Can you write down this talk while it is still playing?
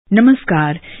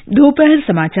नमस्कार। दोपहर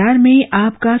समाचार में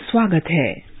आपका स्वागत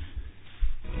है।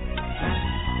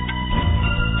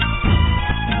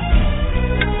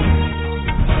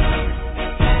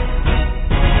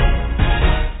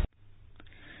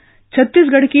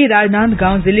 छत्तीसगढ़ के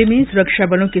राजनांदगांव जिले में सुरक्षा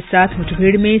बलों के साथ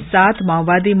मुठभेड़ में 7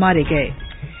 माओवादी मारे गए।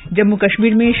 जम्मू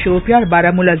कश्मीर में शोपियां और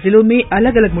बारामूला जिलों में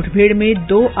अलग अलग मुठभेड़ में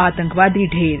 2 आतंकवादी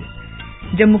ढेर।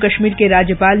 जम्मू कश्मीर के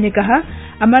राज्यपाल ने कहा,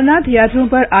 अमरनाथ यात्रियों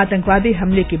पर आतंकवादी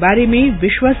हमले के बारे में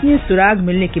विश्वसनीय सुराग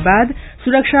मिलने के बाद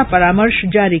सुरक्षा परामर्श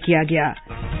जारी किया गया।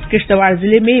 किश्तवाड़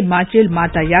जिले में माचेल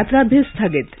माता यात्रा भी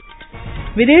स्थगित।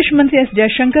 विदेश मंत्री एस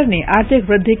जयशंकर ने आर्थिक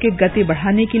वृद्धि की गति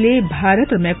बढ़ाने के लिए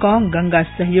भारत और मेकॉन्ग गंगा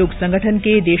सहयोग संगठन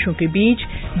के देशों के बीच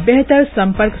बेहतर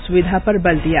संपर्क सुविधा पर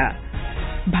बल दिया।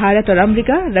 भारत और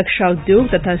अमेरिका रक्षा उद्योग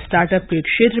तथा स्टार्टअप के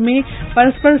क्षेत्र में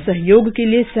परस्पर सहयोग के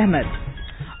लिए सहमत।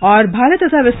 और भारत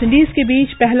तथा वेस्टइंडीज के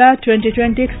बीच पहला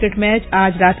T20 क्रिकेट मैच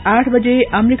आज रात 8 बजे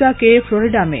अमेरिका के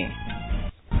फ्लोरिडा में।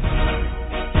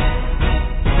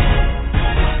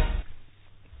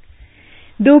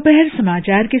 दोपहर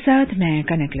समाचार के साथ मैं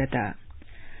कनकलता।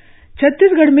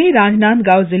 छत्तीसगढ़ में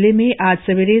राजनांदगांव जिले में आज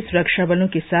सवेरे सुरक्षा बलों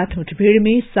के साथ मुठभेड़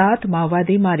में 7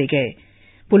 माओवादी मारे गए।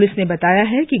 पुलिस ने बताया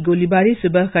है कि गोलीबारी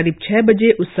सुबह करीब 6 बजे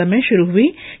उस समय शुरू हुई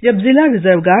जब जिला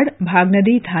रिजर्व गार्ड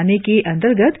भागनदी थाने के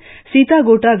अंतर्गत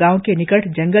सीतागोटा गांव के निकट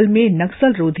जंगल में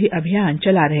नक्सल रोधी अभियान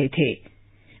चला रहे थे।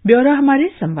 ब्यौरा हमारे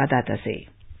संवाददाता से।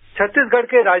 छत्तीसगढ़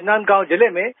के राजनांदगांव जिले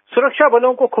में सुरक्षा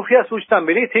बलों को खुफिया सूचना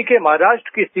मिली थी कि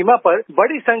महाराष्ट्र की सीमा पर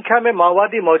बड़ी संख्या में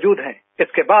माओवादी मौजूद हैं।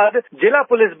 इसके बाद जिला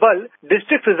पुलिस बल,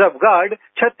 डिस्ट्रिक्ट रिजर्व गार्ड,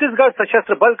 छत्तीसगढ़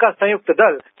सशस्त्र बल का संयुक्त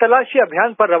दल तलाशी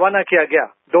अभियान पर रवाना किया गया।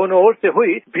 दोनों ओर से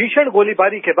हुई भीषण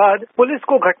गोलीबारी के बाद पुलिस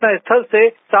को घटनास्थल से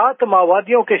 7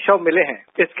 माओवादियों के शव मिले हैं।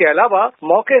 इसके अलावा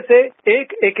मौके से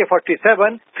एक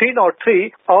AK-47, 303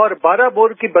 और 12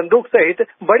 बोर की बंदूक सहित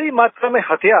बड़ी मात्रा में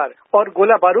हथियार और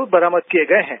गोला बारूद बरामद किए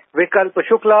गए हैं। विकल्प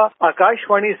शुक्ला,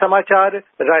 आकाशवाणी समाचार,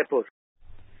 रायपुर।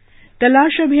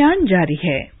 तलाश अभियान जारी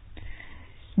है।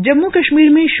 जम्मू कश्मीर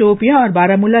में शोपियां और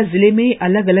बारामूला जिले में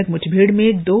अलग अलग मुठभेड़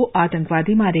में 2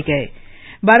 आतंकवादी मारे गए।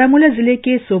 बारामूला जिले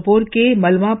के सोपोर के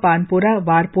मलवा पानपोरा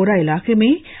वारपोरा इलाके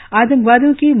में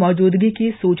आतंकवादियों की मौजूदगी की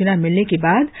सूचना मिलने के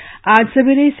बाद आज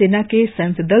सवेरे सेना के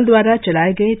संयुक्त दल द्वारा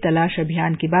चलाए गए तलाश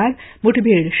अभियान के बाद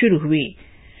मुठभेड़ शुरू हुई।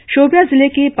 शोपियां जिले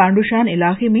के पांडुशान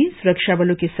इलाके में सुरक्षा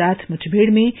बलों के साथ मुठभेड़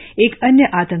में एक अन्य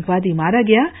आतंकवादी मारा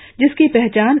गया, जिसकी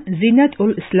पहचान जीनत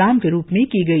उल इस्लाम के रूप में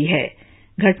की गई है।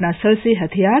 घटनास्थल से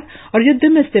हथियार और युद्ध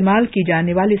में इस्तेमाल की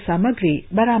जाने वाली सामग्री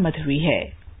बरामद हुई है।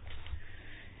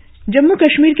 जम्मू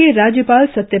कश्मीर के राज्यपाल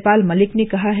सत्यपाल मलिक ने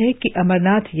कहा है कि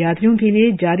अमरनाथ यात्रियों के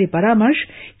लिए जारी परामर्श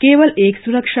केवल एक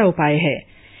सुरक्षा उपाय है।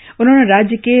 उन्होंने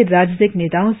राज्य के राजनीतिक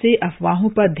नेताओं से अफवाहों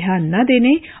पर ध्यान न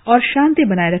देने और शांति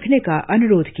बनाए रखने का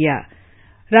अनुरोध किया।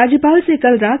 राज्यपाल से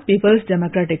कल रात peoples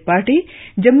democratic party,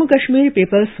 Jammu Kashmir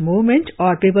people's movement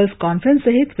और पीपल्स कॉन्फ्रेंस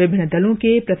सहित विभिन्न दलों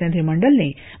के प्रतिनिधिमंडल ने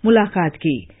मुलाकात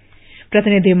की।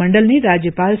 प्रतिनिधिमंडल ने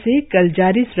राज्यपाल से कल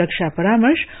जारी सुरक्षा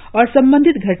परामर्श और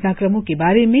संबंधित घटनाक्रमों के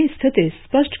बारे में स्थिति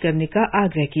स्पष्ट करने का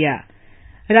आग्रह किया।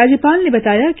 राज्यपाल ने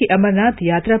बताया कि अमरनाथ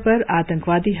यात्रा पर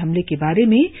आतंकवादी हमले के बारे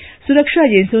में सुरक्षा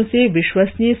एजेंसियों से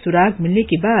विश्वसनीय सुराग मिलने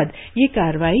के बाद ये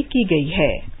कार्रवाई की गई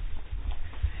है।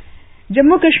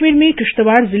 जम्मू कश्मीर में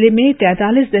किश्तवाड़ जिले में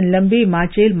 43 दिन लंबी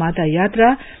माचेल माता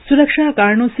यात्रा सुरक्षा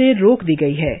कारणों से रोक दी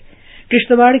गई है।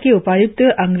 किश्तवाड़ के उपायुक्त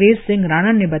अंग्रेज सिंह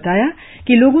राणा ने बताया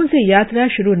कि लोगों से यात्रा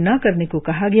शुरू न करने को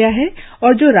कहा गया है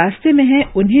और जो रास्ते में हैं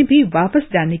उन्हें भी वापस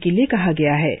जाने के लिए कहा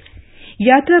गया है।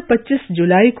 यात्रा 25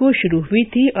 जुलाई को शुरू हुई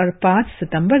थी और 5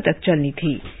 सितंबर तक चलनी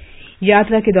थी।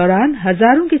 यात्रा के दौरान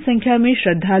हजारों की संख्या में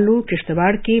श्रद्धालु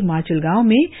किश्तवाड़ के माचल गांव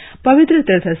में पवित्र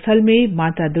तीर्थस्थल में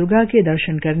माता दुर्गा के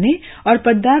दर्शन करने और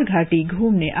पद्दार घाटी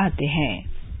घूमने आते हैं।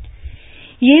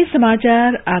 ये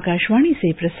समाचार आकाशवाणी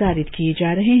से प्रसारित किए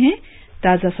जा रहे हैं।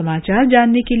 ताजा समाचार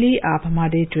जानने के लिए आप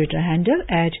हमारे ट्विटर हैंडल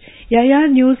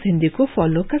 @YRNews हिंदी को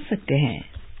फॉलो कर सकते हैं।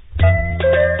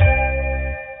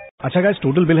 अच्छा गाइस,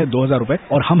 टोटल बिल है 2000 रुपए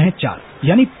और हम हैं 4,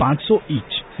 यानी 500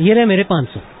 ईच। ये रहे मेरे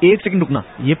 500। एक सेकंड रुकना,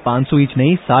 ये 500 ईच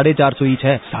नहीं 450 ईच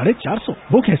है। 450?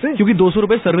 वो कैसे? क्योंकि 200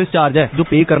 रुपए सर्विस चार्ज है, जो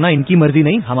पे करना इनकी मर्जी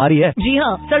नहीं हमारी है। जी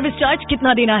हाँ, सर्विस चार्ज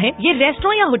कितना देना है ये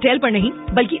रेस्टोरेंट या होटल पर नहीं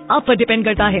बल्कि आप पर डिपेंड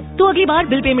करता है। तो अगली बार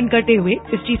बिल पेमेंट करते हुए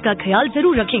इस चीज का ख्याल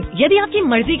जरूर रखें। यदि आपकी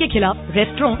मर्जी के खिलाफ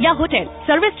रेस्टोरेंट या होटल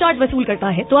सर्विस चार्ज वसूल करता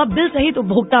है तो आप बिल सहित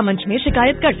उपभोक्ता मंच में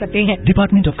शिकायत कर सकते हैं।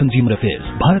 Department of consumer affairs,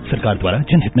 Bharat सरकार द्वारा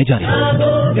जनहित में जारी।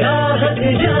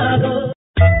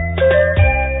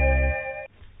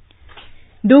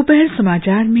 दोपहर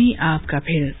समाचार में आपका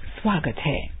फिर स्वागत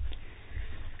है।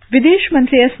 विदेश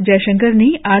मंत्री एस जयशंकर ने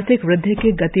आर्थिक वृद्धि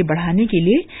की गति बढ़ाने के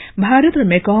लिए भारत और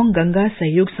मेकॉन्ग गंगा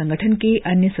सहयोग संगठन के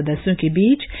अन्य सदस्यों के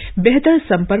बीच बेहतर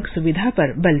संपर्क सुविधा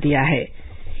पर बल दिया है।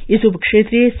 इस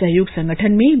उपक्षेत्रीय सहयोग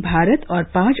संगठन में भारत और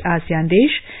 5 आसियान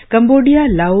देश कंबोडिया,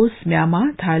 लाओस,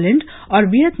 म्यांमार, थाईलैंड और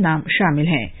वियतनाम शामिल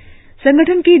हैं।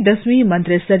 संगठन की 10वीं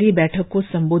मंत्रिस्तरीय बैठक को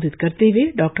संबोधित करते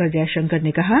हुए डॉ जयशंकर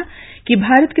ने कहा कि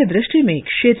भारत की दृष्टि में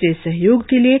क्षेत्रीय सहयोग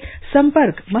के लिए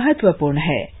संपर्क महत्वपूर्ण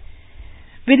है।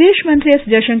 विदेश मंत्री एस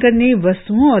जयशंकर ने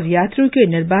वस्तुओं और यात्रियों के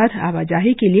निर्बाध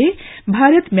आवाजाही के लिए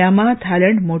भारत म्यांमार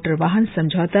थाईलैंड मोटर वाहन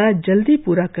समझौता जल्दी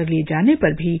पूरा कर लिए जाने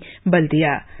पर भी बल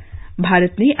दिया।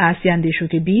 भारत ने आसियान देशों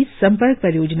के बीच संपर्क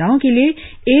परियोजनाओं के लिए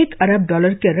 $1 अरब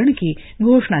के ऋण की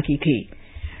घोषणा की थी।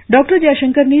 डॉ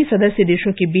जयशंकर ने सदस्य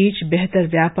देशों के बीच बेहतर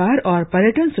व्यापार और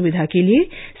पर्यटन सुविधा के लिए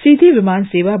सीधी विमान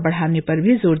सेवा बढ़ाने पर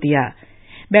भी जोर दिया।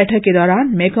 बैठक के दौरान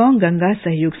मेकॉन्ग गंगा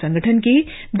सहयोग संगठन की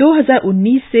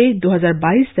 2019 से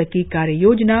 2022 तक की कार्य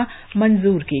योजना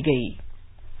मंजूर की गई।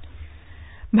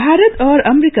 भारत और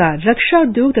अमेरिका रक्षा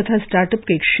उद्योग तथा स्टार्टअप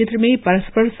के क्षेत्र में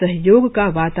परस्पर सहयोग का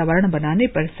वातावरण बनाने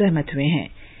पर सहमत हुए हैं।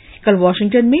 कल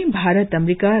वाशिंगटन में भारत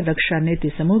अमेरिका रक्षा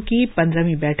नीति समूह की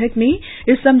 15वीं बैठक में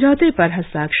इस समझौते पर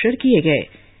हस्ताक्षर किए गए।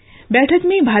 बैठक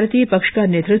में भारतीय पक्ष का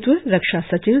नेतृत्व रक्षा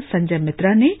सचिव संजय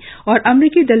मित्रा ने और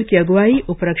अमेरिकी दल की अगुवाई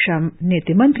उपरक्षा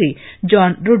नीति मंत्री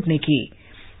जॉन रूड ने की।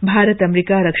 भारत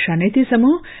अमेरिका रक्षा नीति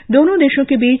समूह दोनों देशों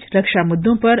के बीच रक्षा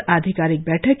मुद्दों पर आधिकारिक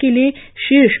बैठक के लिए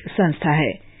शीर्ष संस्था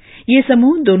है। ये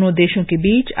समूह दोनों देशों के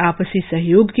बीच आपसी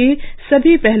सहयोग के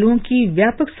सभी पहलुओं की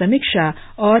व्यापक समीक्षा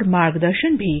और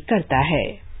मार्गदर्शन भी करता है।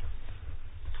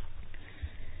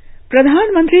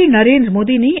 प्रधानमंत्री नरेंद्र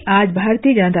मोदी ने आज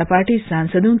भारतीय जनता पार्टी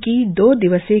सांसदों की 2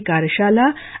 दिवसीय कार्यशाला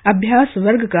अभ्यास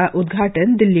वर्ग का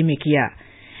उद्घाटन दिल्ली में किया।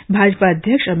 भाजपा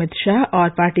अध्यक्ष अमित शाह और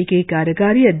पार्टी के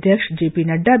कार्यकारी अध्यक्ष जेपी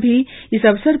नड्डा भी इस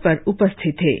अवसर पर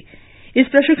उपस्थित थे। इस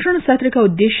प्रशिक्षण सत्र का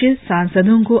उद्देश्य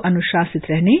सांसदों को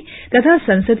अनुशासित रहने तथा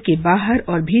संसद के बाहर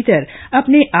और भीतर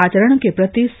अपने आचरण के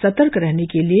प्रति सतर्क रहने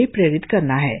के लिए प्रेरित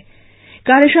करना है।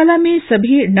 कार्यशाला में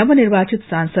सभी नवनिर्वाचित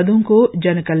सांसदों को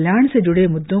जनकल्याण से जुड़े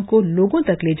मुद्दों को लोगों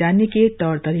तक ले जाने के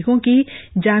तौर तरीकों की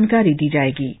जानकारी दी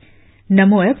जाएगी।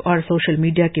 नमो ऐप और सोशल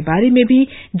मीडिया के बारे में भी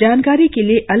जानकारी के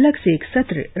लिए अलग से एक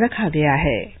सत्र रखा गया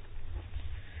है।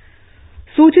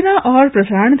 सूचना और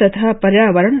प्रसारण तथा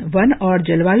पर्यावरण, वन और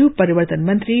जलवायु परिवर्तन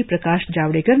मंत्री प्रकाश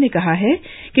जावड़ेकर ने कहा है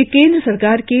कि केंद्र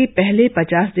सरकार के पहले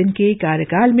 50 दिन के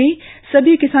कार्यकाल में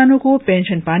सभी किसानों को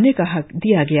पेंशन पाने का हक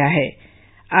दिया गया है।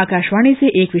 आकाशवाणी से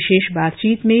एक विशेष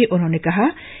बातचीत में उन्होंने कहा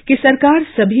कि सरकार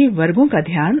सभी वर्गों का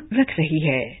ध्यान रख रही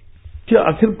है। कि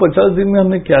आखिर 50 दिन में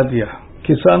हमने क्या दिया?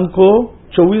 किसान को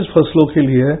 24 फसलों के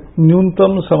लिए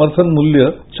न्यूनतम समर्थन मूल्य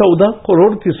 14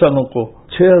 करोड़ किसानों को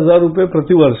 6,000 रुपए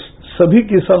प्रतिवर्ष, सभी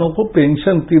किसानों को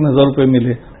पेंशन 3,000 रुपए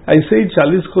मिले। ऐसे ही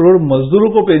 40 करोड़ मजदूरों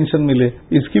को पेंशन मिले,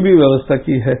 इसकी भी व्यवस्था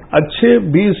की है। अच्छे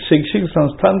 20 शैक्षिक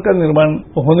संस्थान का निर्माण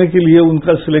होने के लिए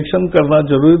उनका सिलेक्शन करना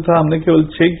जरूरी था, हमने केवल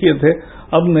 6 किए थे,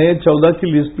 अब नए 14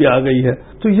 की लिस्ट भी आ गई है।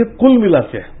 तो ये कुल मिला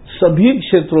के सभी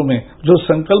क्षेत्रों में जो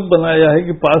संकल्प बनाया है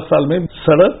कि 5 साल में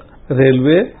सड़क,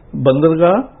 रेलवे,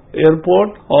 बंदरगाह,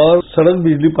 एयरपोर्ट और सड़क,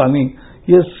 बिजली, पानी,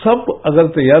 ये सब अगर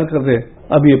तैयार कर रहे,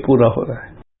 अब ये पूरा हो रहा है।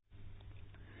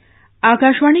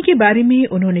 आकाशवाणी के बारे में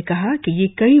उन्होंने कहा कि ये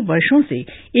कई वर्षों से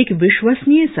एक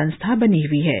विश्वसनीय संस्था बनी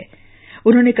हुई है।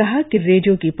 उन्होंने कहा कि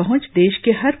रेडियो की पहुंच देश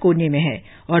के हर कोने में है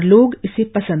और लोग इसे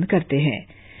पसंद करते हैं।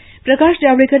 प्रकाश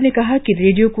जावड़ेकर ने कहा कि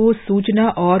रेडियो को सूचना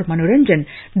और मनोरंजन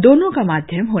दोनों का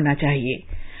माध्यम होना चाहिए।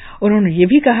 उन्होंने ये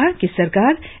भी कहा कि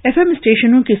सरकार एफएम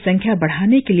स्टेशनों की संख्या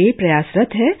बढ़ाने के लिए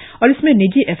प्रयासरत है और इसमें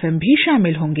निजी एफएम भी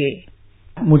शामिल होंगे।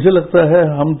 मुझे लगता है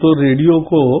हम तो रेडियो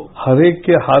को हर एक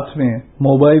के हाथ में,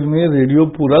 मोबाइल में रेडियो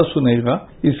पूरा सुनेगा।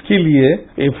 इसके लिए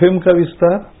एफएम का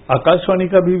विस्तार, आकाशवाणी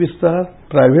का भी विस्तार,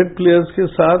 प्राइवेट प्लेयर्स के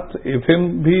साथ एफएम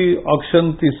भी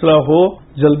ऑक्शन तीसरा हो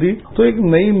जल्दी। तो एक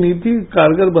नई नीति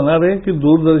कारगर बना रहे कि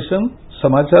दूरदर्शन,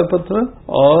 समाचार पत्र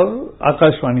और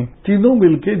आकाशवाणी तीनों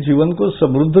मिलकर जीवन को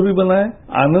समृद्ध भी बनाए,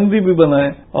 आनंदी भी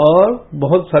बनाए और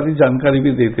बहुत सारी जानकारी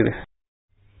भी देते रहे।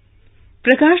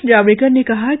 प्रकाश जावड़ेकर ने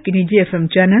कहा कि निजी एफएम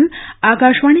चैनल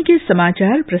आकाशवाणी के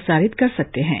समाचार प्रसारित कर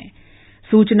सकते हैं।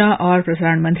 सूचना और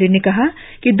प्रसारण मंत्री ने कहा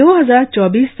कि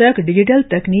 2024 तक डिजिटल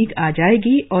तकनीक आ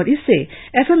जाएगी और इससे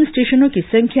एफएम स्टेशनों की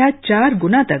संख्या 4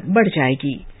 गुना तक बढ़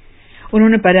जाएगी।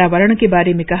 उन्होंने पर्यावरण के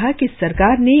बारे में कहा कि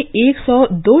सरकार ने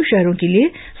 102 शहरों के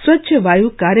लिए स्वच्छ वायु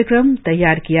कार्यक्रम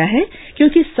तैयार किया है,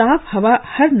 क्योंकि साफ हवा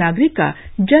हर नागरिक का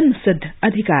जन्मसिद्ध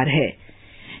अधिकार है।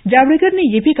 जावड़ेकर ने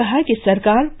यह भी कहा कि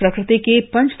सरकार प्रकृति के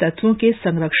 5 तत्वों के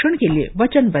संरक्षण के लिए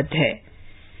वचनबद्ध है।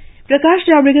 प्रकाश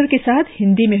जावड़ेकर के साथ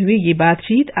हिंदी में हुई ये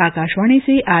बातचीत आकाशवाणी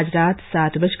से आज रात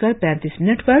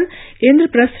 7:35 पर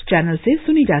इंद्रप्रस्थ चैनल से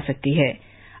सुनी जा सकती है।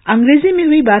 अंग्रेजी में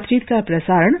हुई बातचीत का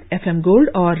प्रसारण एफएम गोल्ड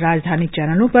और राजधानी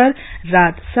चैनलों पर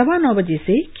रात 9:15 बजे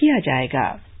से किया जाएगा।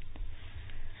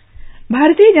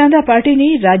 भारतीय जनता पार्टी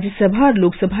ने राज्यसभा और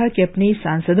लोकसभा के अपने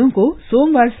सांसदों को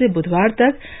सोमवार से बुधवार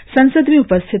तक संसद में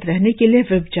उपस्थित रहने के लिए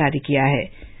व्हिप जारी किया है।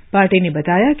 पार्टी ने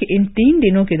बताया कि इन 3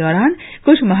 दिनों के दौरान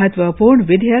कुछ महत्वपूर्ण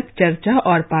विधेयक चर्चा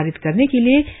और पारित करने के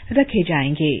लिए रखे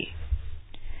जाएंगे।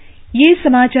 ये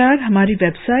समाचार हमारी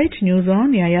वेबसाइट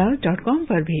newsonair.com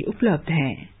पर भी उपलब्ध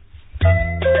हैं।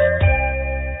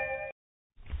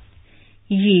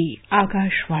 ये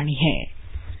आकाशवाणी है।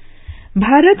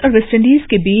 भारत और वेस्टइंडीज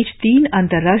के बीच 3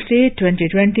 अंतर्राष्ट्रीय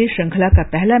T20 श्रृंखला का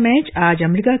पहला मैच आज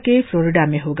अमेरिका के फ्लोरिडा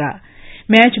में होगा।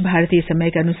 मैच भारतीय समय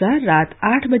के अनुसार रात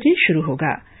 8 बजे शुरू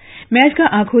होगा। मैच का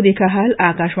आंखों देखा हाल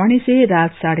आकाशवाणी से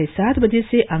रात 7:30 बजे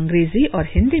से अंग्रेजी और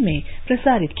हिंदी में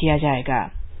प्रसारित किया जाएगा।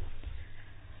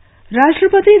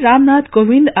 राष्ट्रपति रामनाथ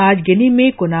कोविंद आज गिनी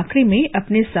में कोनाक्री में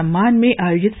अपने सम्मान में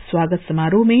आयोजित स्वागत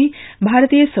समारोह में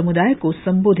भारतीय समुदाय को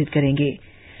संबोधित करेंगे।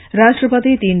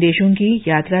 राष्ट्रपति 3 देशों की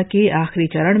यात्रा के आखिरी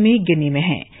चरण में गिनी में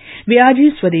हैं। वे आज ही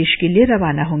स्वदेश के लिए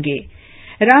रवाना होंगे।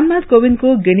 रामनाथ कोविंद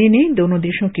को गिनी ने दोनों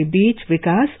देशों के बीच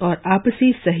विकास और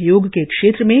आपसी सहयोग के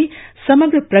क्षेत्र में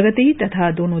समग्र प्रगति तथा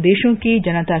दोनों देशों की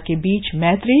जनता के बीच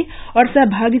मैत्री और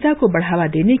सहभागिता को बढ़ावा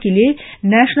देने के लिए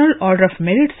नेशनल ऑर्डर ऑफ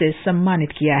मेरिट से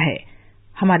सम्मानित किया है।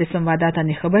 हमारे संवाददाता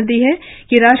ने खबर दी है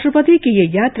कि राष्ट्रपति की ये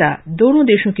यात्रा दोनों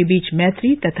देशों के बीच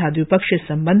मैत्री तथा द्विपक्षीय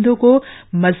संबंधों को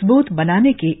मजबूत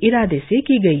बनाने के इरादे से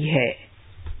की गई है।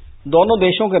 दोनों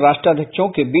देशों के राष्ट्राध्यक्षों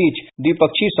के बीच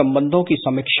द्विपक्षीय संबंधों की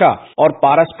समीक्षा और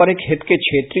पारस्परिक हित के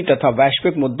क्षेत्रीय तथा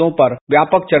वैश्विक मुद्दों पर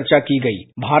व्यापक चर्चा की गई।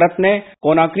 भारत ने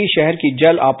कोनाक्री शहर की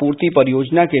जल आपूर्ति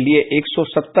परियोजना के लिए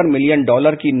 $170 मिलियन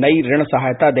की नई ऋण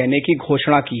सहायता देने की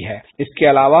घोषणा की है। इसके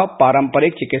अलावा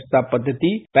पारंपरिक चिकित्सा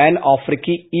पद्धति, पैन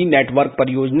अफ्रीकी ई नेटवर्क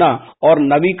परियोजना और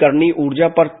नवीकरणीय ऊर्जा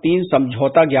पर 3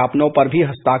 समझौता ज्ञापनों पर भी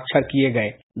हस्ताक्षर किए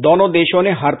गए। दोनों देशों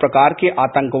ने हर प्रकार के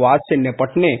आतंकवाद से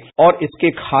निपटने और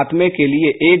इसके खात्मे के लिए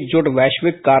एकजुट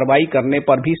वैश्विक कार्रवाई करने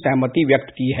पर भी सहमति व्यक्त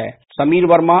की है। समीर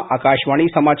वर्मा, आकाशवाणी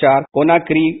समाचार,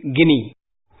 कोनाक्री, गिनी।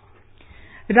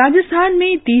 राजस्थान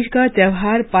में तीज का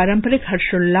त्यौहार पारंपरिक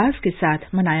हर्षोल्लास के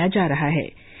साथ मनाया जा रहा है।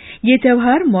 ये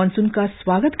त्यौहार मानसून का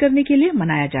स्वागत करने के लिए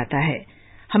मनाया जाता है।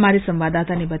 हमारे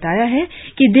संवाददाता ने बताया है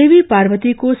कि देवी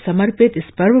पार्वती को समर्पित इस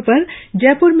पर्व पर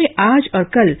जयपुर में आज और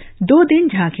कल 2 दिन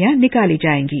झांकियां निकाली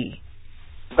जाएंगी।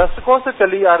 दशकों से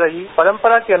चली आ रही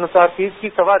परंपरा के अनुसार तीज की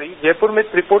सवारी जयपुर में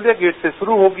त्रिपोलिया गेट से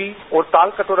शुरू होगी और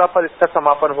ताल कटोरा पर इसका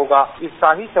समापन होगा। इस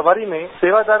शाही सवारी में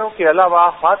सेवादारों के अलावा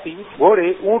हाथी, घोड़े,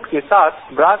 ऊंट के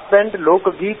साथ ब्रास बैंड,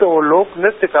 लोकगीत और लोक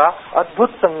नृत्य का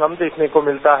अद्भुत संगम देखने को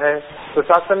मिलता है।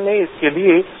 प्रशासन ने इसके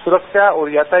लिए सुरक्षा और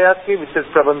यातायात के विशेष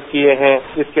प्रबंध किए हैं।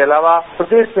 इसके अलावा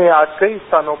प्रदेश में आज कई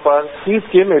स्थानों पर तीज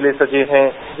के मेले सजे हैं।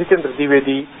 जितेंद्र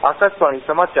द्विवेदी, आकाशवाणी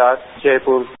समाचार,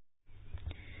 जयपुर।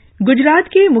 गुजरात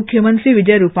के मुख्यमंत्री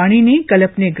विजय रूपाणी ने कल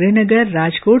अपने गृहनगर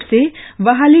राजकोट से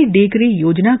वहाली डेकरी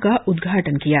योजना का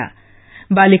उद्घाटन किया।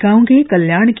 बालिकाओं के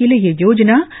कल्याण के लिए ये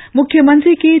योजना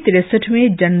मुख्यमंत्री के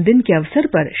 63वें जन्मदिन के अवसर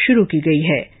पर शुरू की गई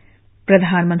है।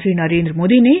 प्रधानमंत्री नरेंद्र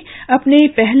मोदी ने अपने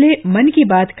पहले मन की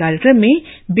बात कार्यक्रम में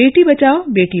बेटी बचाओ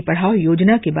बेटी पढ़ाओ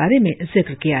योजना के बारे में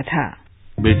जिक्र किया था।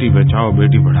 बेटी बचाओ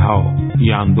बेटी पढ़ाओ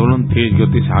ये आंदोलन तेज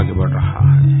गति से आगे बढ़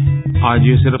रहा है। आज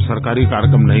ये सिर्फ सरकारी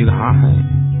कार्यक्रम नहीं रहा है,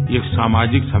 ये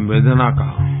सामाजिक संवेदना का,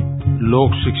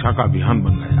 लोक शिक्षा का अभियान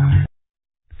बन गया है।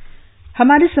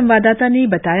 हमारे संवाददाता ने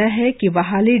बताया है कि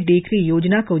वहाली डेकरी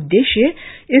योजना का उद्देश्य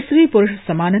स्त्री पुरुष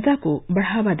समानता को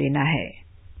बढ़ावा देना है।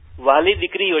 वहाली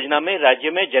दिकरी योजना में राज्य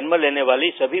में जन्म लेने वाली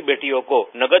सभी बेटियों को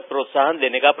नगद प्रोत्साहन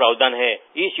देने का प्रावधान है।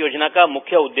 इस योजना का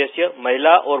मुख्य उद्देश्य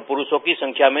महिला और पुरुषों की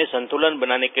संख्या में संतुलन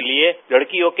बनाने के लिए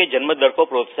लड़कियों के जन्म दर को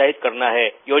प्रोत्साहित करना है।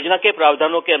 योजना के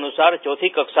प्रावधानों के अनुसार 4वीं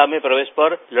कक्षा में प्रवेश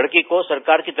पर लड़की को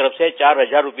सरकार की तरफ से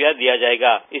 4,000 रुपया दिया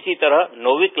जाएगा। इसी तरह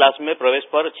 9वीं क्लास में प्रवेश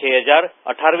पर 6,000,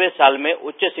 18वें साल में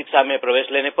उच्च शिक्षा में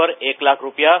प्रवेश लेने पर 1 लाख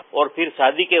रुपया और फिर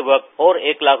शादी के वक्त और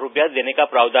 1 लाख रुपया देने का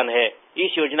प्रावधान है।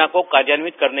 इस योजना को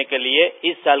कार्यान्वित करने के लिए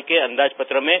इस साल के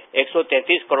अंदाजपत्र में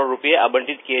 133 करोड़ रुपए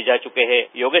आवंटित किए जा चुके हैं।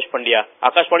 योगेश पंड्या,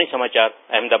 आकाशवाणी समाचार,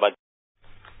 अहमदाबाद।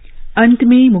 अंत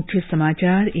में मुख्य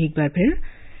समाचार एक बार फिर।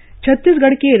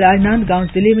 छत्तीसगढ़ के राजनांदगांव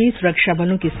जिले में सुरक्षा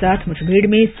बलों के साथ मुठभेड़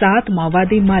में 7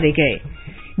 माओवादी मारे गए।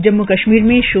 जम्मू कश्मीर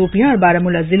में शोपियां और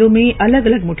बारामूला जिलों में अलग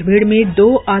अलग मुठभेड़ में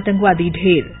 2 आतंकवादी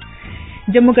ढेर।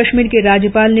 जम्मू कश्मीर के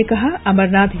राज्यपाल ने कहा,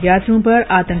 अमरनाथ यात्रियों पर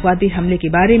आतंकवादी हमले के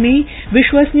बारे में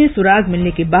विश्वसनीय सुराग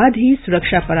मिलने के बाद ही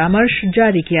सुरक्षा परामर्श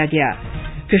जारी किया गया।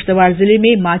 किश्तवाड़ जिले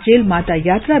में माचेल माता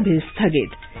यात्रा भी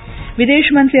स्थगित। विदेश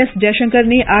मंत्री एस जयशंकर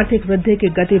ने आर्थिक वृद्धि की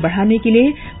गति बढ़ाने के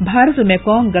लिए भारत और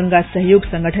मेकॉन्ग गंगा सहयोग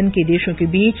संगठन के देशों के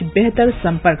बीच बेहतर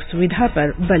संपर्क सुविधा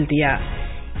पर बल दिया।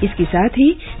 इसके साथ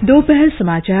ही दोपहर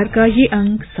समाचार का ये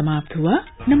अंक समाप्त हुआ।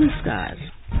 नमस्कार।